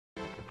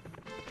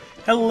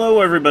Hello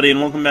everybody and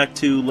welcome back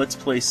to Let's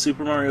Play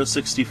Super Mario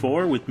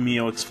 64 with me,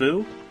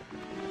 OXFoo.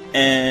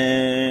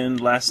 And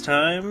last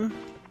time,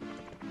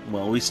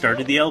 well, we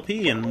started the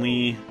LP and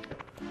we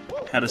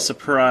had a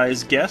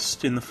surprise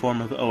guest in the form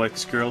of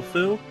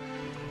OXGirlFoo.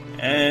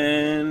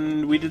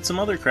 And we did some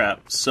other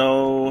crap,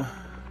 so...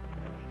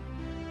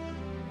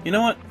 You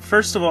know what?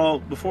 First of all,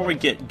 before we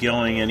get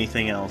going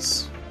anything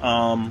else,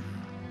 yeah,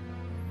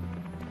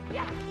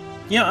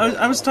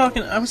 I was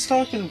talking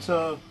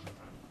to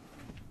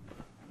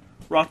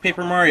Rock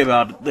Paper Mario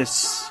about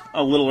this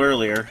a little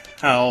earlier,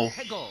 how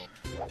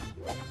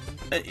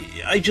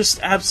I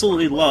just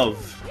absolutely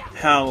love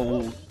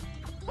how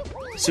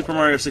Super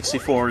Mario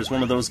 64 is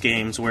one of those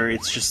games where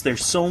it's just,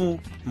 there's so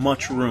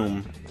much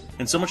room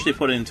and so much they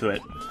put into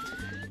it,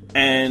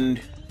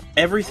 and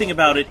everything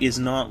about it is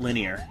not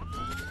linear.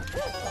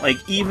 Like,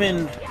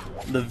 even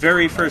the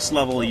very first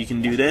level you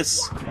can do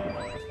this,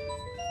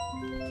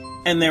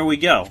 and there we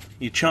go.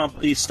 You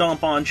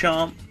stomp on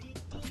Chomp,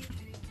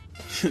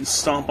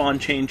 stomp on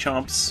Chain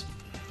Chomp's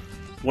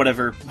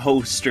whatever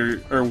host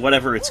or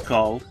whatever it's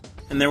called,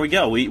 and there we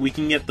go. We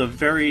can get the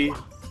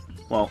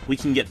we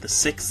can get the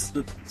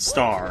 6th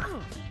star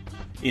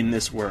in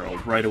this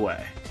world right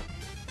away.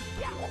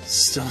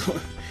 Still,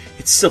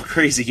 it's still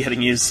crazy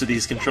getting used to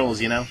these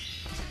controls, you know?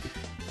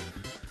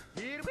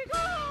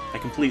 I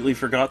completely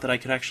forgot that I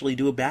could actually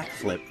do a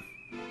backflip.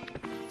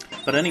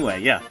 But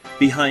anyway, yeah,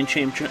 behind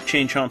Chain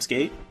Chomp's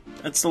gate,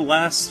 that's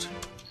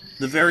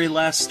the very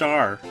last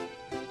star.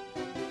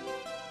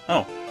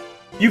 Oh.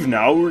 You've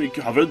now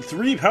recovered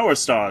 3 power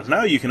stars.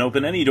 Now you can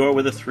open any door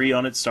with a 3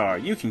 on its star.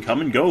 You can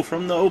come and go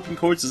from the open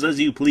courses as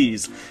you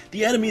please.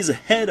 The enemies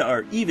ahead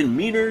are even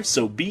meaner,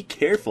 so be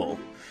careful.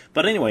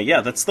 But anyway,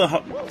 yeah, that's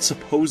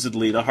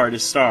supposedly the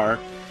hardest star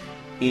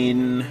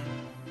in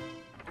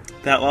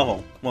that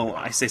level. Well,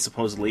 I say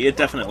supposedly, it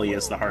definitely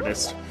is the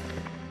hardest.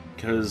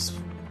 Because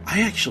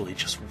I actually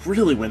just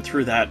really went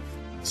through that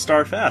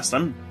star fast.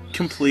 I'm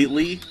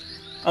completely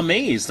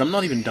amazed. I'm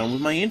not even done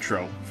with my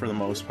intro, for the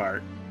most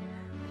part.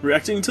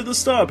 Reacting to the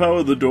star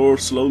power, the door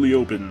slowly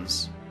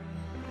opens.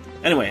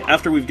 Anyway,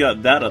 after we've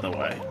got that out of the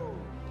way,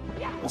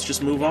 let's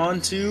just move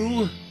on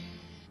to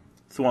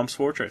Thwomp's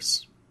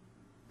Fortress.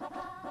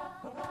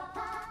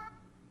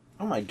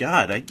 Oh my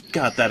god, I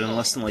got that in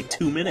less than like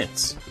 2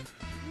 minutes.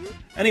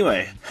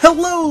 Anyway,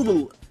 hello,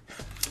 the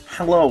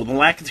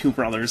Lakitu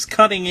brothers,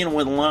 cutting in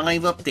with a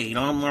live update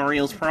on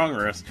Mario's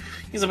progress.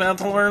 He's about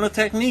to learn a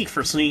technique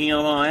for sneaking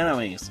up on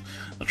enemies.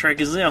 The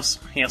trick is this: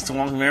 he has to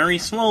walk very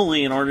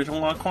slowly in order to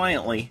walk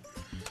quietly.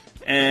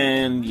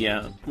 And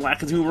yeah,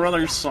 Lakitu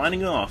brothers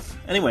signing off.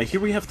 Anyway, here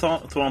we have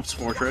Thwomp's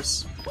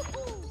Fortress.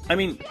 I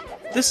mean,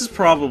 this is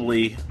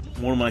probably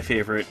one of my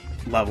favorite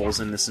levels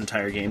in this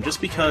entire game,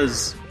 just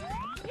because,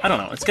 I don't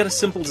know, it's got a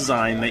simple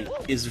design that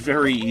is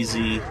very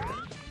easy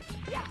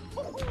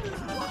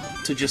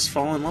to just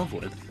fall in love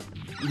with.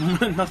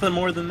 Nothing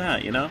more than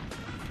that, you know?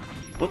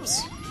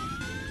 Whoops.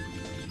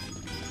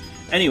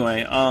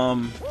 Anyway,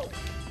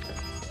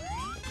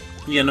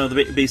 yeah, no,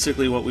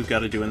 basically what we've got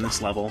to do in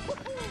this level,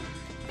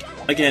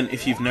 again,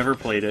 if you've never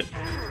played it,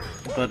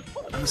 but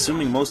I'm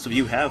assuming most of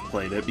you have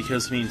played it,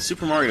 because, I mean,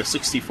 Super Mario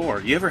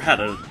 64, you ever had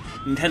a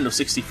Nintendo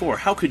 64,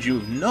 how could you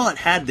have not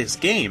had this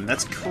game?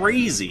 That's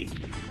crazy!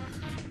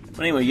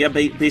 But anyway, yeah,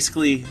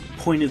 basically,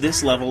 point of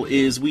this level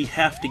is we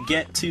have to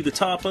get to the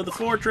top of the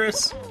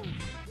fortress.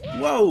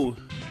 Whoa!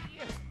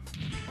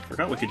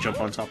 Forgot we could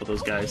jump on top of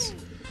those guys.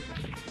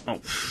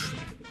 Oh.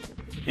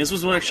 This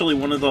was actually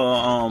one of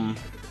the,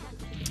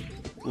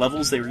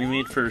 levels they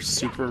remade for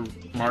Super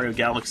Mario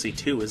Galaxy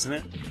 2, isn't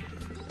it?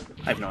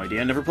 I have no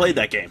idea, I never played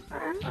that game.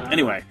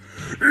 Anyway.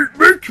 It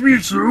makes me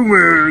so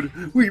mad.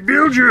 We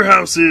build your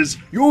houses,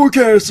 your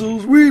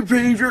castles, we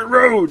pave your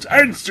roads,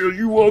 and still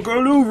you walk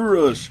all over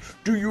us.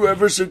 Do you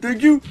ever say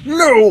thank you?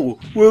 No!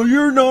 Well,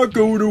 you're not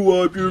going to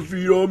wipe your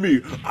feet on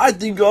me. I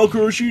think I'll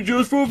crush you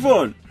just for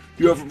fun.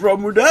 You have a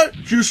problem with that?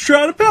 Just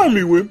try to pound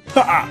me, Wimp.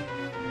 Ha-ha!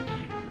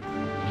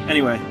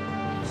 Anyway.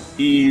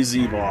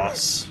 Easy,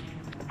 boss.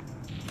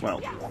 Well,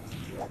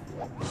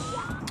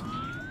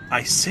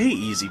 I say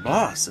easy,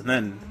 boss, and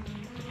then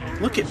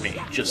look at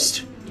me,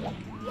 just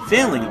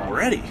failing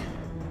already.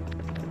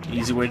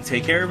 Easy way to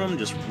take care of them,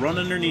 just run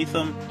underneath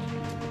them,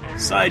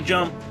 side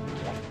jump,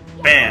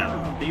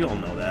 bam! You all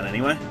know that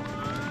anyway.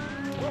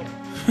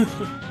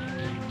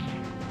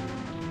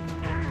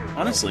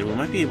 Honestly, we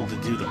might be able to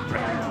do the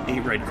 8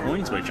 red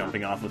coins by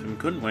jumping off of him,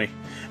 couldn't we?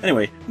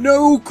 Anyway,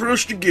 no,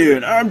 crushed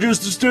again. I'm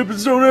just a stepping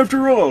stone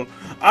after all.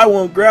 I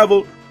won't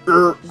grovel.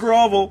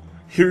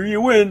 Here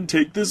you win.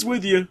 Take this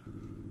with you.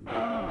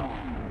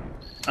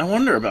 I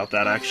wonder about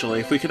that, actually.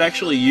 If we could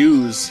actually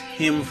use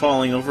him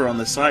falling over on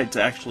the side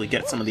to actually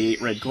get some of the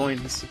 8 red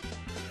coins.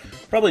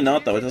 Probably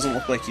not, though. It doesn't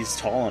look like he's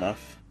tall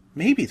enough.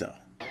 Maybe, though.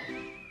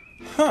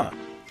 Huh.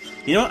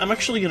 You know what? I'm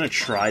actually gonna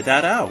try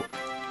that out.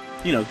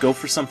 You know, go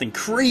for something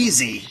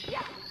crazy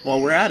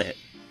while we're at it.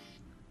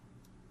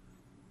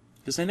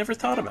 Because I never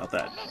thought about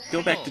that.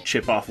 Go back to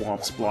chip off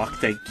Womp's block,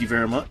 thank you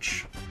very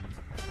much.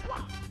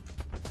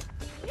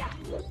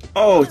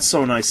 Oh, it's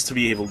so nice to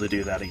be able to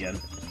do that again.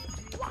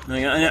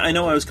 I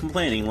know I was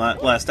complaining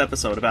last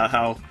episode about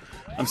how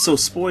I'm so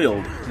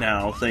spoiled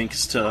now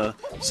thanks to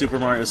Super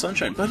Mario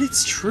Sunshine, but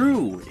it's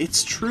true.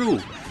 It's true.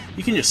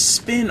 You can just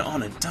spin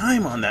on a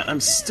dime on that. I'm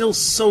still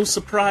so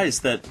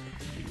surprised that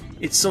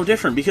it's so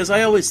different, because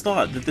I always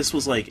thought that this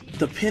was like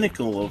the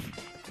pinnacle of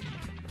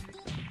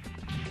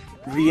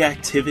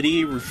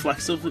reactivity,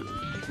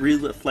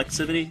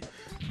 reflexivity.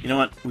 You know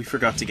what? We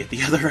forgot to get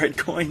the other red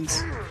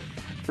coins.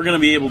 If we're gonna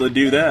be able to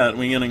do that,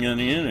 we're gonna get in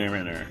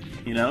there.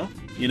 You know?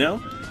 You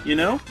know? You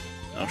know?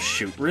 Oh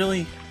shoot,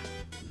 really?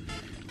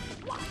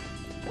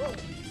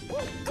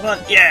 Come on,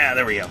 yeah,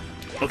 there we go.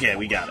 Okay,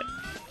 we got it.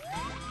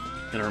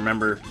 Gotta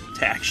remember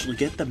to actually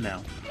get them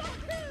now.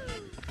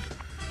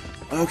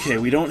 Okay,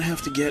 we don't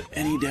have to get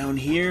any down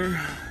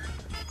here.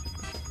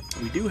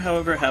 We do,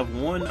 however, have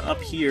one up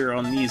here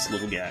on these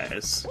little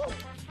guys.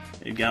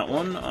 We've got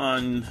one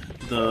on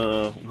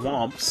the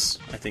womps,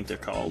 I think they're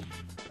called.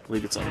 I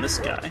believe it's on this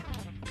guy.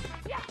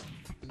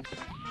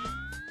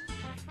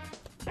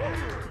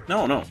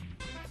 No, no.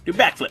 Do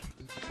backflip.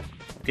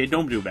 Okay,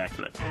 don't do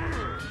backflip.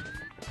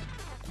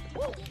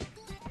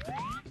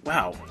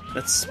 Wow,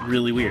 that's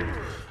really weird.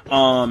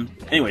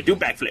 Anyway, do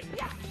backflip.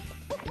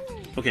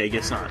 Okay, I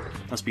guess not.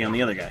 Must be on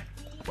the other guy.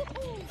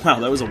 Wow,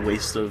 that was a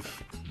waste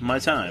of my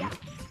time.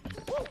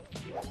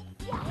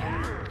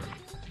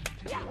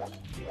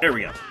 There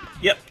we go.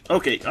 Yep,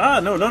 okay. Ah,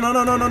 no, no, no,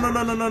 no, no, no, no,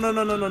 no, no, no, no,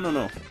 no, no, no, no,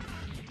 no.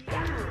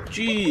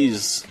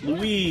 Jeez,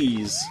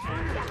 Louise.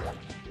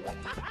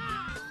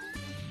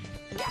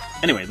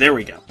 Anyway, there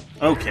we go.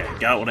 Okay,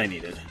 got what I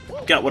needed.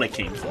 Got what I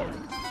came for.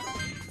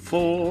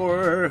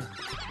 4.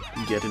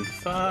 Getting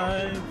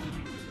 5.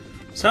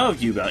 So how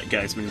have you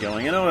guys been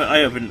going? I know I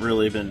haven't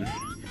really been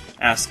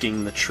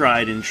asking the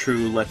tried and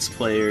true Let's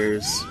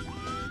Players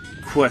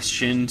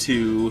question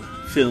to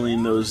fill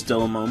in those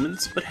dull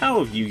moments, but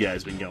how have you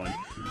guys been going?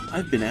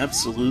 I've been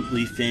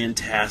absolutely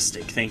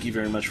fantastic. Thank you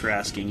very much for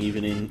asking,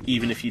 even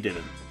if you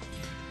didn't.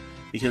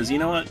 Because you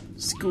know what?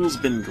 School's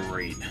been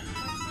great.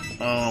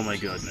 Oh my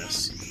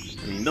goodness.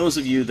 I mean, those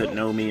of you that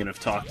know me and have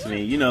talked to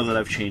me, you know that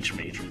I've changed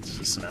majors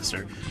this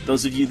semester.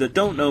 Those of you that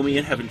don't know me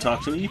and haven't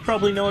talked to me, you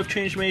probably know I've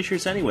changed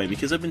majors anyway,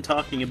 because I've been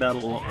talking about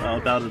it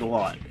a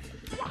lot.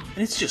 And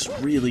it's just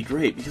really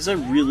great, because I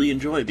really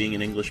enjoy being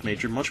an English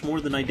major much more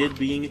than I did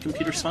being a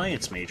computer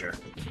science major.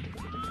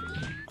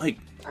 Like,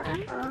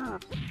 I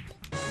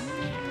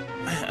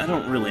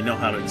don't really know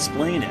how to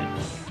explain it,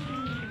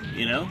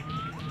 you know?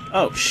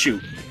 Oh,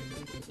 shoot.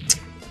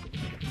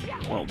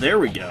 Well, there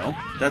we go.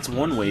 That's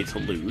one way to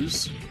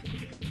lose.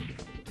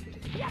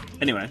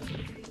 Anyway,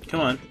 come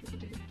on.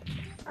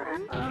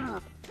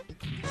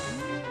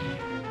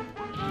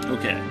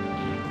 Okay.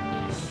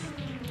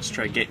 Let's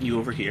try getting you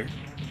over here.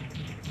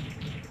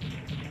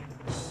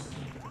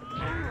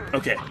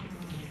 Okay.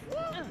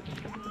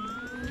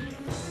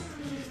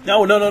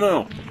 No, no, no, no,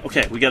 no.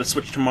 Okay, we gotta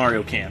switch to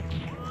Mario Can.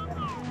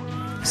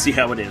 See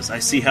how it is. I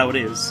see how it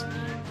is.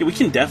 Yeah, we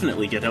can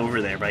definitely get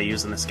over there by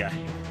using this guy.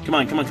 Come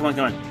on, come on, come on,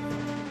 come on.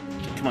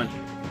 Come on.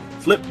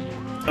 Flip.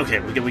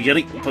 Okay, we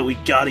gotta, but we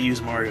gotta use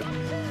Mario.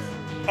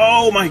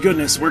 Oh my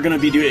goodness, we're gonna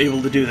be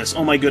able to do this.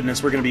 Oh my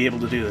goodness, we're gonna be able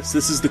to do this.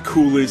 This is the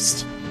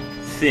coolest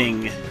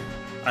thing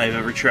I've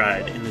ever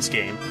tried in this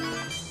game.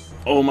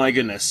 Oh my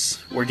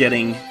goodness, we're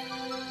getting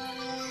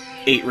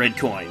 8 red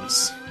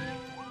coins.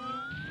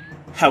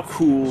 How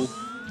cool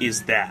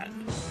is that?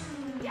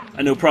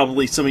 I know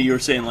probably some of you are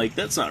saying, like,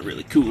 that's not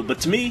really cool, but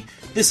to me,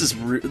 this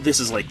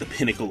is like the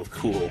pinnacle of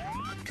cool.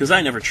 Because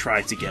I never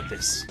tried to get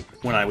this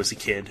when I was a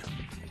kid.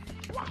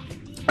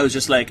 I was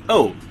just like,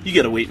 oh, you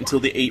gotta wait until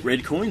the 8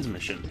 red coins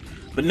mission.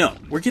 But no,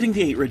 we're getting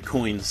the 8 red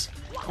coins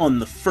on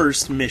the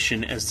first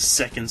mission as the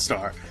second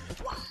star.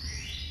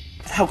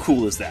 How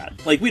cool is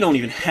that? Like, we don't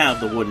even have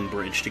the wooden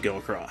bridge to go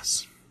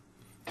across.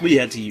 We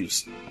had to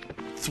use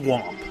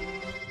Thwomp.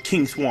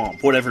 King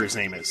Thwomp, whatever his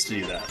name is, to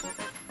do that.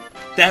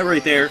 That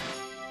right there,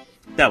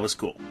 that was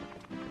cool.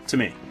 To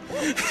me.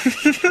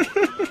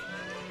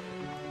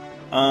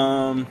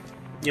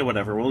 Yeah,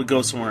 whatever, we'll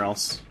go somewhere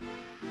else.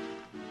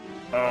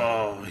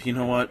 Oh, you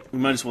know what? We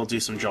might as well do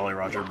some Jolly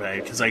Roger Bay,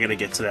 because I gotta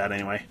get to that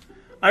anyway.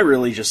 I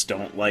really just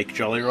don't like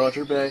Jolly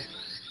Roger Bay.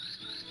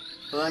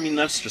 Well, I mean,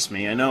 that's just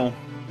me. I know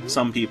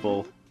some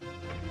people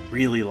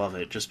really love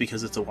it, just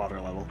because it's a water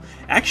level.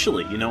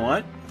 Actually, you know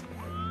what?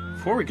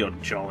 Before we go to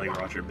Jolly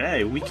Roger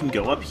Bay, we can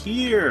go up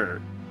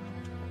here!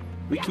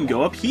 We can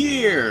go up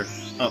here!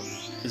 Oh,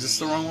 is this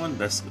the wrong one?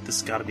 This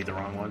has gotta be the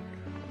wrong one.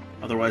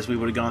 Otherwise we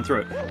would have gone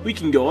through it. We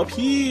can go up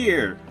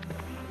here!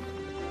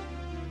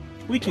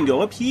 We can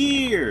go up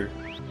here!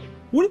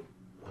 What?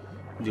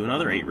 Do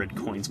another 8 red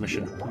coins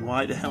mission.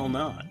 Why the hell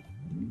not?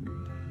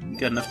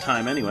 Got enough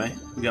time anyway.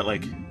 We got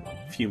like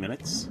a few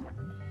minutes.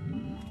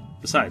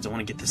 Besides, I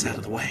want to get this out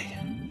of the way.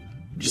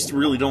 Just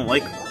really don't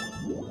like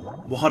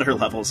water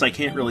levels. I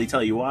can't really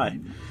tell you why.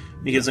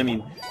 Because, I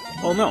mean,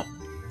 well, no.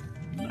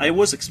 I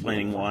was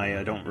explaining why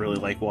I don't really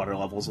like water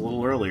levels a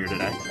little earlier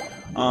today.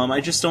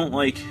 I just don't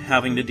like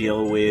having to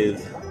deal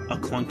with a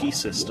clunky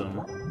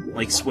system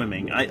like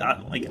swimming.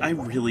 I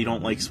really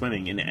don't like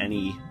swimming in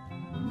any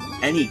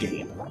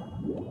game.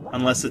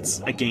 unless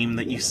it's a game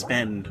that you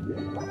spend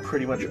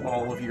pretty much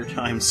all of your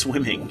time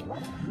swimming.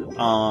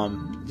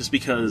 Just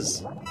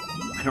because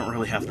I don't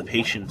really have the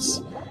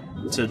patience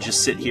to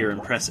just sit here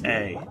and press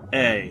A.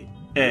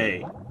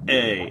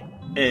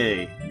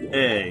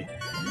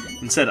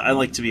 Instead, I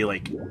like to be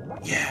like,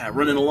 yeah,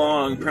 running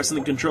along, pressing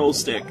the control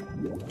stick.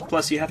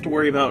 Plus, you have to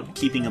worry about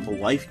keeping up a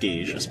life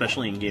gauge,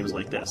 especially in games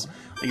like this.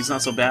 Like, it's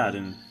not so bad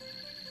in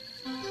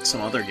some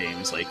other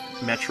games, like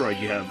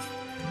Metroid, you have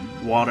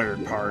water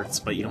parts,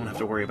 but you don't have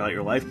to worry about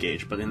your life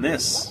gauge. But in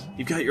this,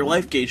 you've got your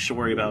life gauge to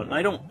worry about, and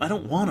I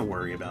don't want to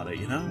worry about it,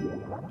 you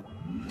know?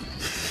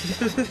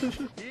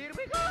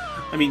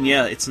 I mean,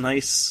 yeah, it's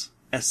nice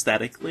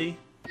aesthetically,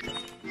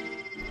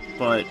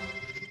 but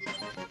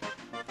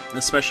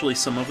especially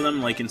some of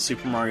them, like in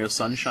Super Mario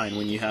Sunshine,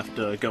 when you have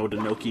to go to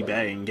Noki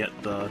Bay and get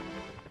the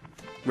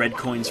red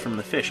coins from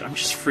the fish, I'm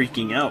just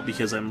freaking out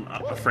because I'm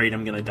afraid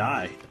I'm gonna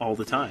die all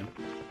the time.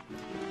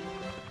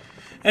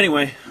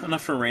 Anyway,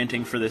 enough for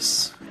ranting for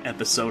this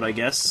episode, I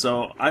guess,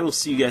 so I will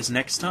see you guys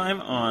next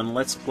time on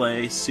Let's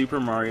Play Super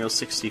Mario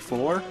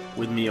 64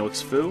 with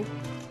MeoxFu.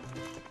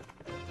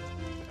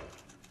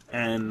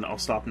 And I'll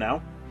stop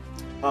now.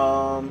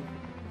 So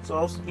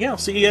I'll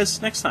see you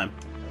guys next time.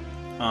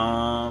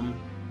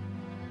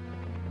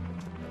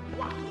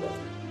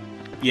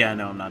 Yeah,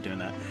 no, I'm not doing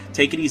that.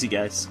 Take it easy,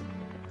 guys.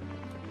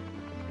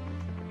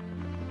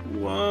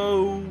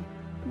 Whoa.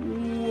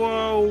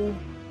 Whoa.